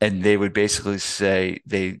 and they would basically say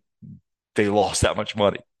they lost that much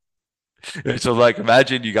money. So, like,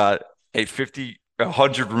 imagine you got a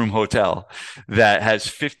 100-room hotel that has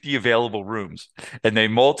 50 available rooms, and they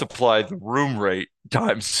multiply the room rate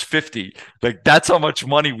times 50. Like, that's how much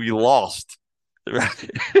money we lost Right.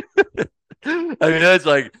 I mean, that's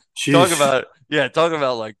like Jeez. talk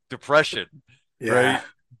about like depression, Yeah. right?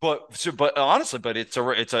 But honestly, but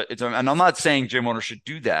and I'm not saying gym owners should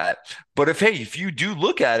do that, but if you do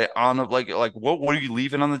look at it on like what are you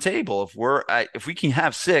leaving on the table? If we can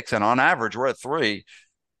have six and on average we're at three,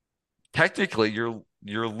 technically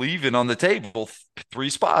you're leaving on the table three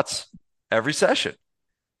spots every session,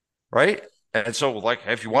 right? And so like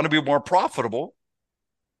if you want to be more profitable,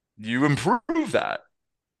 you improve that,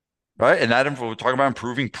 right? And we're talking about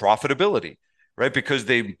improving profitability, right? Because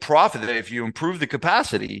they profit if you improve the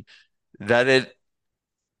capacity, that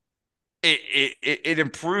it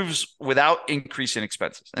improves without increasing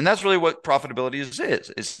expenses. And that's really what profitability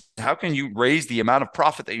is how can you raise the amount of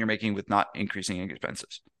profit that you're making with not increasing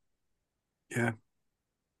expenses. Yeah.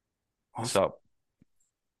 Awesome. So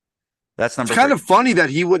that's It's number kind three. of funny that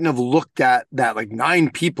he wouldn't have looked at that like nine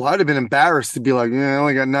people. I'd have been embarrassed to be like, yeah, I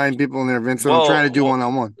only got nine people in there, Vincent. I'm trying to do one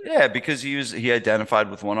on one. Yeah, because he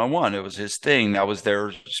identified with one-on-one. It was his thing. That was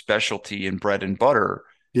their specialty in bread and butter.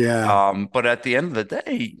 Yeah. But at the end of the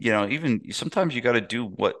day, even sometimes you got to do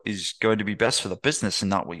what is going to be best for the business and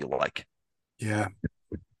not what you like. Yeah.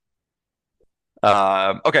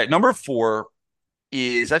 Okay, number four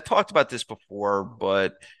is I've talked about this before,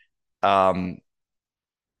 but um,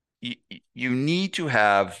 you, you need to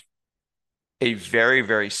have a very,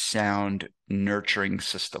 very sound nurturing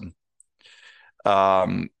system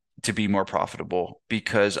um, to be more profitable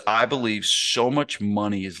because I believe so much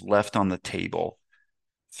money is left on the table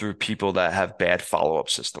through people that have bad follow-up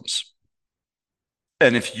systems.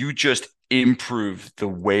 And if you just improve the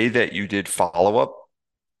way that you did follow-up,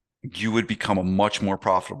 you would become a much more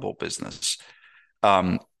profitable business.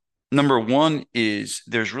 Um, Number one is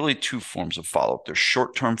there's really two forms of follow-up. There's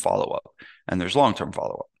short-term follow-up and there's long-term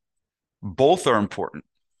follow-up. Both are important.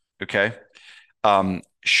 Okay.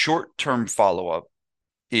 Short-term follow-up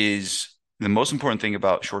is the most important thing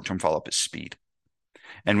about short-term follow-up is speed.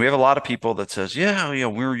 And we have a lot of people that says, yeah,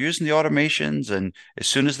 we're using the automations, and as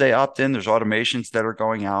soon as they opt in, there's automations that are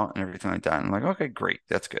going out and everything like that. And I'm like, okay, great,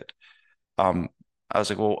 that's good. Um, I was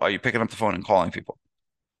like, well, are you picking up the phone and calling people?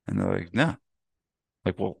 And they're like, no.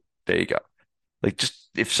 Like, well, there you go. Like, just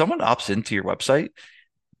if someone opts into your website,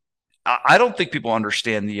 I don't think people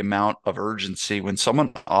understand the amount of urgency when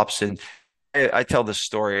someone opts in. I tell this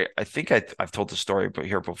story. I think I've told the story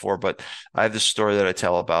here before, but I have this story that I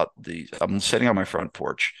tell about I'm sitting on my front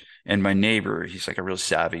porch and my neighbor, he's like a real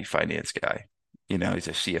savvy finance guy. He's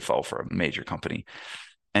a CFO for a major company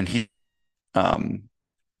and he um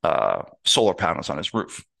solar panels on his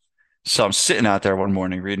roof. So I'm sitting out there one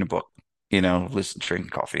morning reading a book, listening, drinking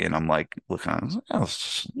coffee, and I'm like, looking,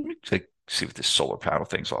 let me like, see what this solar panel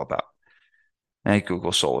thing's all about. And I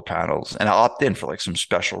Google solar panels and I opt in for like some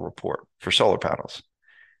special report for solar panels.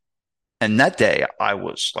 And that day I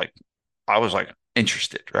was like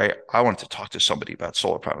interested, right? I wanted to talk to somebody about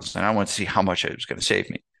solar panels and I wanted to see how much it was going to save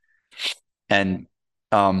me. And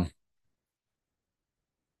 3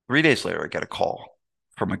 days later, I get a call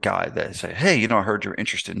from a guy that said, hey, I heard you're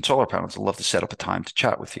interested in solar panels. I'd love to set up a time to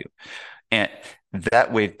chat with you. And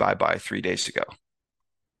that waved bye-bye 3 days ago.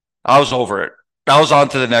 I was over it. I was on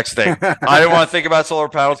to the next thing. I didn't want to think about solar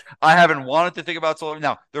panels. I haven't wanted to think about solar.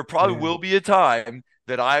 Now, there probably Yeah. will be a time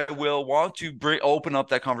that I will want to open up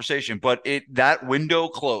that conversation, but that window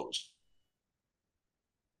closed.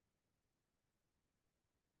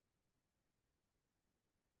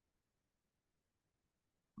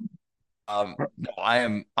 No,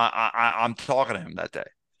 I'm talking to him that day,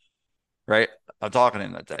 right? I'm talking to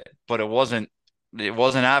him that day, but it wasn't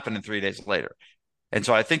happening 3 days later. And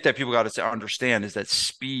so I think that people got to understand is that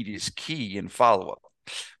speed is key in follow up.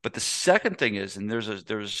 But the second thing is, and there's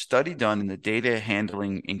a study done in the data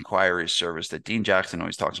handling inquiry service that Dean Jackson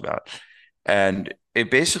always talks about, and it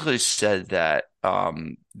basically said that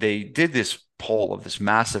they did this poll of this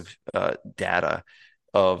massive data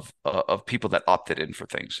of people that opted in for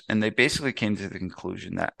things, and they basically came to the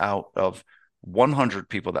conclusion that out of 100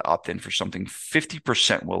 people that opt in for something,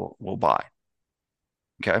 50% will buy.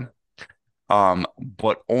 Okay.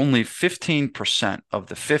 But only 15% of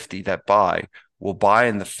the 50 that buy will buy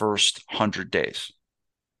in the first 100 days.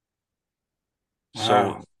 So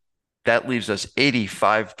Wow. that leaves us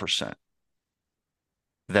 85%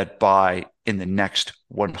 that buy in the next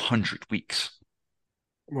 100 weeks,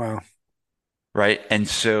 Wow. right? And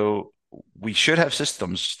so we should have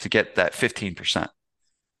systems to get that 15%,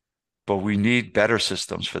 but we need better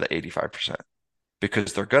systems for the 85%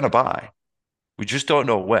 because they're going to buy. We just don't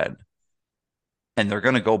know when. And they're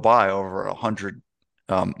going to go buy over 100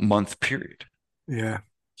 month period. Yeah.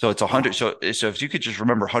 So it's Wow. 100. So if you could just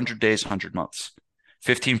remember 100 days, 100 months,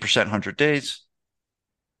 15%, 100 days,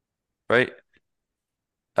 right?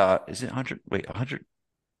 Is it 100? Wait, 100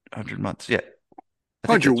 months. Yeah. I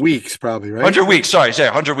think 100 that's weeks, probably, right? 100 weeks. Sorry,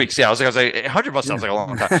 100 weeks. Yeah, I was like 100 months sounds like a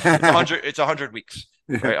long time. It's Yeah. 100. It's 100 weeks,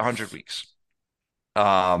 right? 100 weeks.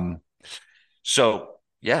 Um, so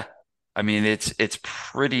yeah, I mean, it's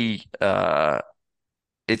pretty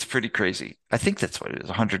crazy. I think that's what it is.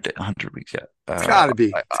 100 weeks. Yeah. It's got to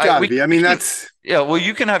be. It's got to be. I We mean, can, that's yeah. Well,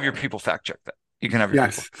 you can have your people fact check that. You can have your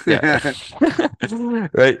people. yes. Yeah.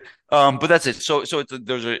 Right. But that's it. So it's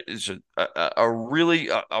a really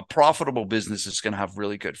a profitable business is going to have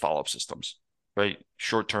really good follow-up systems, right?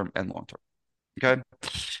 Short term and long term. Okay.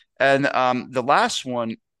 And the last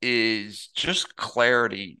one is just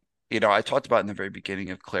clarity. I talked about in the very beginning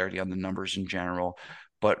of clarity on the numbers in general,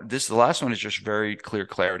 but the last one is just very clear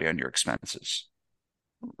clarity on your expenses,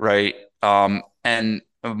 right? And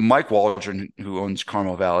Mike Waldron, who owns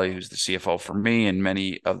Carmel Valley, who's the CFO for me and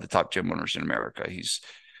many of the top gym owners in America, he's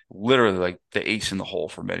literally like the ace in the hole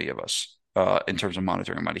for many of us in terms of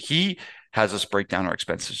monitoring money. He has us break down our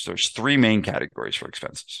expenses. There's three main categories for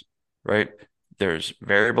expenses, right? There's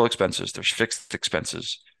variable expenses, there's fixed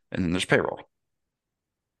expenses, and then there's payroll,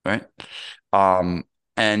 right?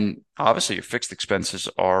 And obviously your fixed expenses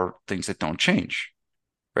are things that don't change,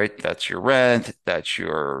 right? That's your rent, that's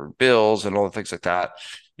your bills and all the things like that.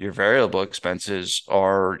 Your variable expenses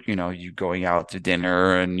are, you going out to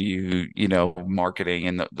dinner and marketing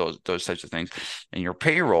and those types of things. And your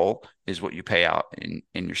payroll is what you pay out in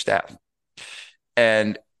your staff.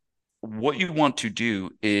 And what you want to do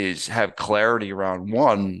is have clarity around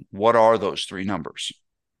one, what are those three numbers,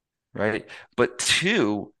 right? But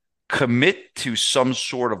two, commit to some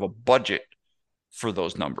sort of a budget for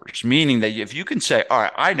those numbers, meaning that if you can say, all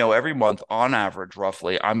right, I know every month on average,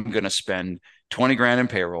 roughly, I'm going to spend 20 grand in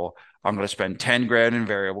payroll. I'm going to spend 10 grand in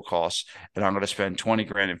variable costs, and I'm going to spend 20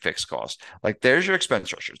 grand in fixed costs. Like there's your expense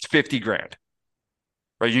structure. It's 50 grand,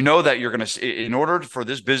 right? You know that you're going to, in order for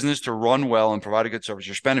this business to run well and provide a good service,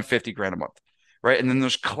 you're spending 50 grand a month, right? And then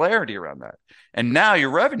there's clarity around that. And now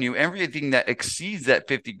your revenue, everything that exceeds that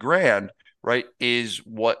 50 grand, right, is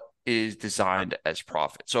what is designed as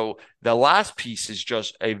profit. So the last piece is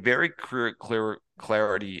just a very clear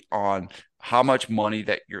clarity on how much money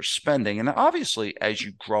that you're spending. And obviously, as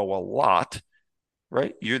you grow a lot,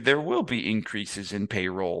 right, there will be increases in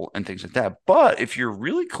payroll and things like that. But if you're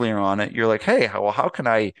really clear on it, you're like, hey, how can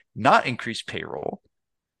I not increase payroll,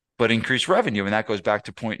 but increase revenue? And that goes back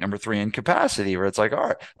to point number 3 in capacity, where it's like, all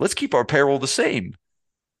right, let's keep our payroll the same.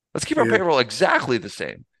 Let's keep our Yeah. payroll exactly the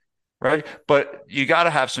same. Right. But you got to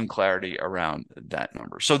have some clarity around that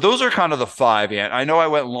number. So those are kind of the 5. And I know I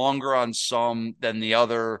went longer on some than the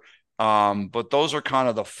other, but those are kind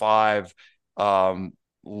of the 5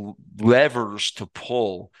 levers to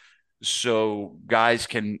pull so guys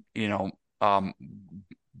can,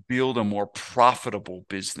 build a more profitable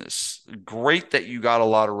business. Great that you got a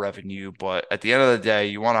lot of revenue, but at the end of the day,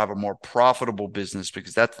 you want to have a more profitable business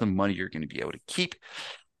because that's the money you're going to be able to keep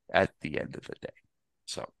at the end of the day.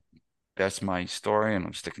 So that's my story, and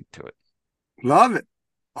I'm sticking to it. Love it.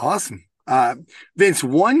 Awesome. Vince,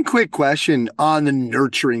 one quick question on the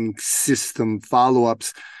nurturing system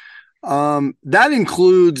follow-ups. That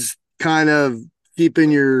includes kind of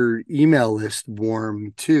keeping your email list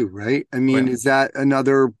warm too, right? I mean, is that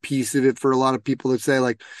another piece of it for a lot of people that say,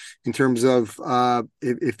 like, in terms of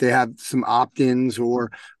if they have some opt-ins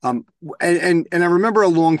or and I remember a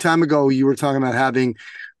long time ago you were talking about having,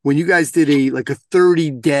 when you guys did a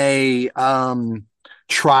 30-day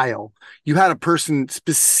trial, you had a person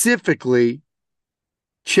specifically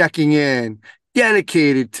checking in,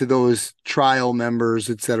 dedicated to those trial members,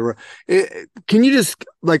 et cetera. Can you just,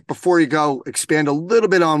 before you go, expand a little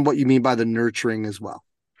bit on what you mean by the nurturing as well?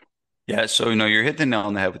 Yeah, so you're hitting the nail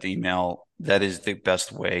on the head with email. That is the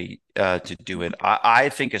best way to do it. I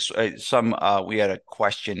think we had a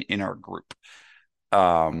question in our group,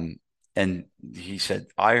 and he said,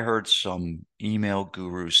 I heard some email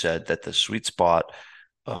guru said that the sweet spot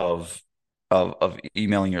of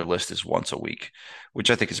emailing your list is once a week,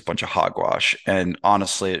 which I think is a bunch of hogwash. And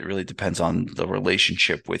honestly, it really depends on the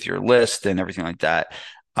relationship with your list and everything like that.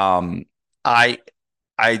 I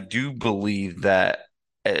do believe that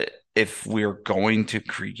if we're going to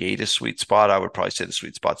create a sweet spot, I would probably say the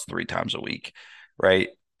sweet spot's 3 times a week, right?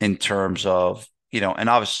 In terms of, and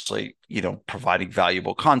obviously, providing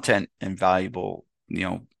valuable content and valuable,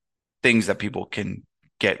 things that people can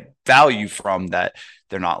get value from, that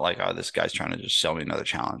they're not like, oh, this guy's trying to just sell me another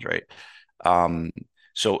challenge, right?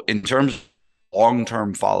 So in terms of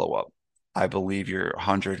long-term follow-up, I believe you're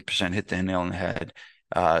 100% hit the nail on the head.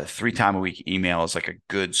 3 time a week email is like a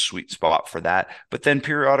good sweet spot for that. But then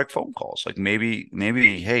periodic phone calls, like hey,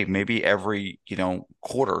 maybe every,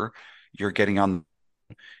 quarter you're getting on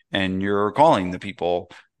and you're calling the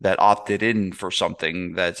people that opted in for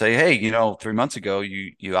something that say, hey, 3 months ago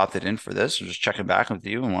you opted in for this. I'm just checking back with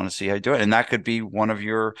you and want to see how you do it. And that could be one of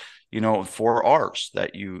your, 4 R's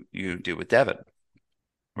that you do with Devin,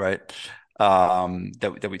 right?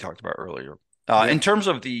 That we talked about earlier. Yeah. In terms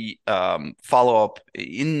of the follow up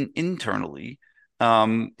internally,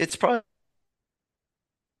 it's probably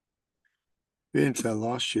Vince, I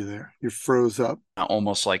lost you there. You froze up.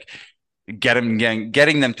 almost like getting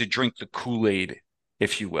them to drink the Kool-Aid,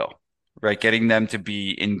 if you will, right? Getting them to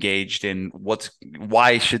be engaged in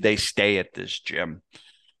why should they stay at this gym,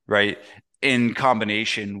 right? In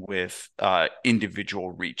combination with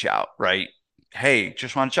individual reach out, right? Hey,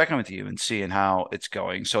 just want to check in with you and seeing how it's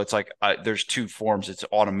going. So it's like there's 2 forms. It's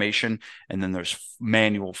automation, and then there's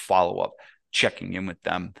manual follow-up, checking in with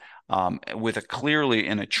them with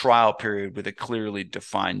in a trial period with a clearly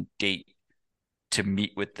defined date to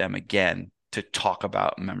meet with them again to talk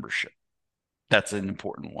about membership. That's an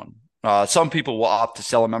important one. Some people will opt to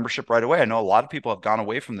sell a membership right away. I know a lot of people have gone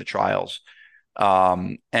away from the trials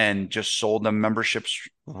and just sold them memberships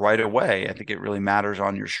right away. I think it really matters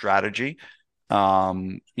on your strategy.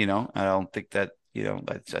 I don't think that,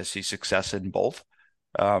 I see success in both.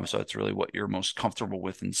 So it's really what you're most comfortable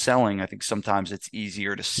with in selling. I think sometimes it's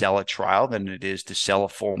easier to sell a trial than it is to sell a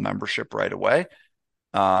full membership right away.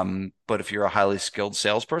 But if you're a highly skilled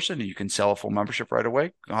salesperson and you can sell a full membership right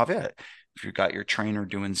away, have it. If you've got your trainer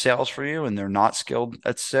doing sales for you and they're not skilled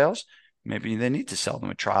at sales, maybe they need to sell them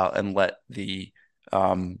a trial and let the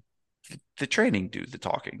training do the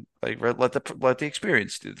talking. Like let the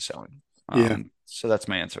experience do the selling. Yeah. So that's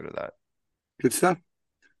my answer to that. Good stuff.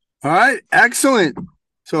 All right. Excellent.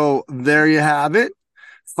 So there you have it.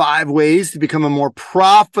 5 ways to become a more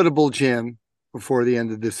profitable gym before the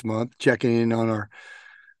end of this month. Checking in on our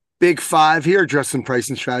big 5 here, addressing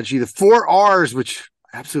pricing strategy. The 4 R's, which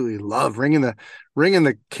I absolutely love, ringing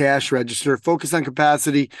the cash register, focus on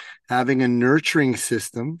capacity, having a nurturing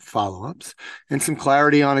system, follow-ups, and some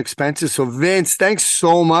clarity on expenses. So Vince, thanks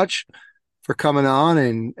so much for coming on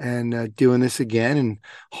and doing this again. And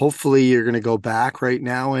hopefully you're going to go back right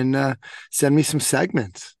now and send me some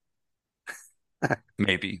segments.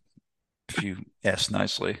 Maybe if you ask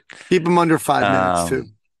nicely. Keep them under 5 minutes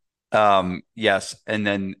too. Yes. And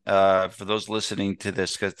then for those listening to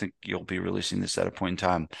this, because I think you'll be releasing this at a point in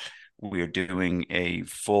time, we are doing a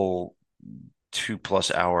full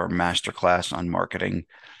 2+ hour masterclass on marketing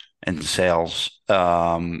and sales.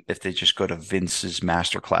 If they just go to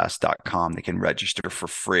vincesmasterclass.com, they can register for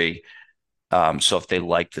free. So if they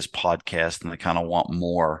like this podcast and they kind of want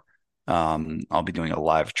more, I'll be doing a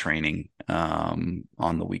live training on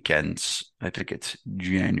the weekends. I think it's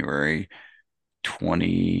January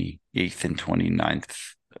 28th and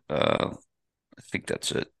 29th. I think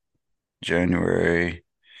that's it. January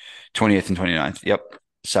 28th and 29th. Yep.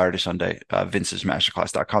 Saturday, Sunday.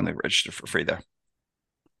 vincesmasterclass.com. They register for free there.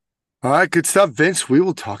 All right. Good stuff, Vince. We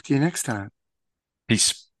will talk to you next time.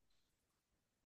 Peace.